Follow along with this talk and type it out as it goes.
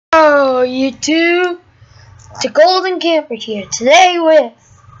Hello YouTube, the Golden Camper here today with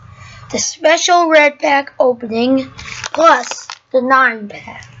the special red pack opening plus the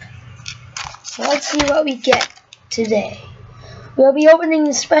 9-pack. So let's see what we get today. We'll be opening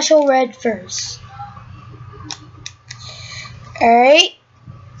the special red first. Alright.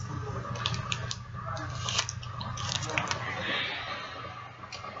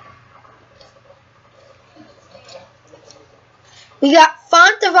 We got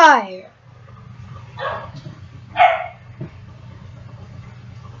Fontavier,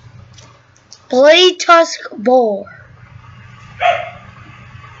 Blade Tusk Boar,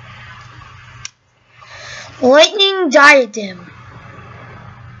 Lightning Diadem,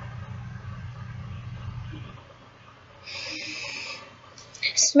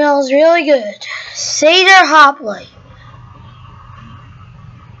 smells really good, Satyr Hoplite,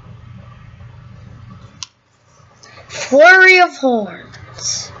 Flurry of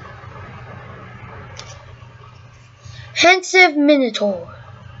Horns, Pensive Minotaur,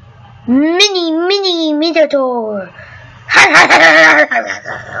 Mini Minotaur,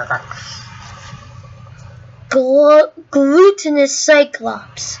 Glutinous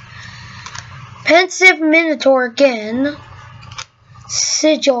Cyclops, Pensive Minotaur again,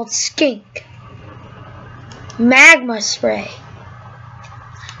 Sigiled Skink, Magma Spray,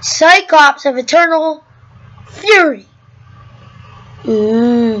 Cyclops of Eternal Fury.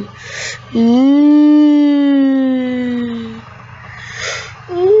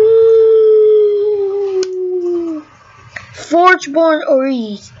 Forgeborn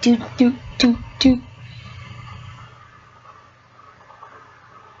Oriz.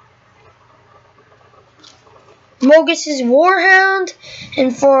 Mogus's Warhound,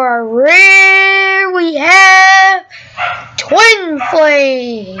 and for our rare we have Twin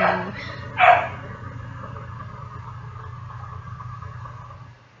Flame.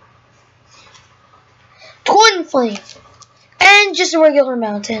 Twin Flame, and just a regular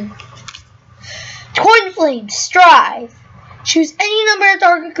mountain. Twin Flame, Strive. Choose any number of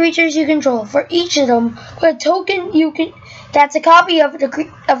target creatures you control. For each of them, put a token that's a copy of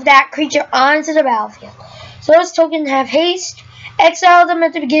that creature onto the battlefield. So those tokens have haste. Exile them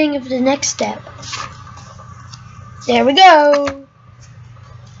at the beginning of the next step. There we go.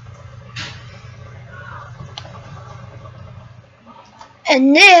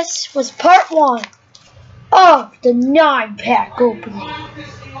 And this was part 1 of the 9-pack opening.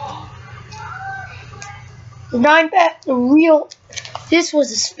 The 9-pack, this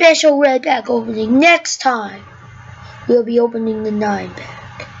was a special red pack opening. Next time, we'll be opening the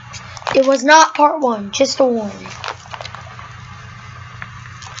 9-pack. It was not part 1, just a warning.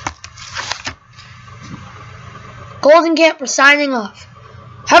 Golden Camper signing off.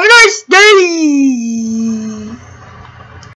 Have a nice day!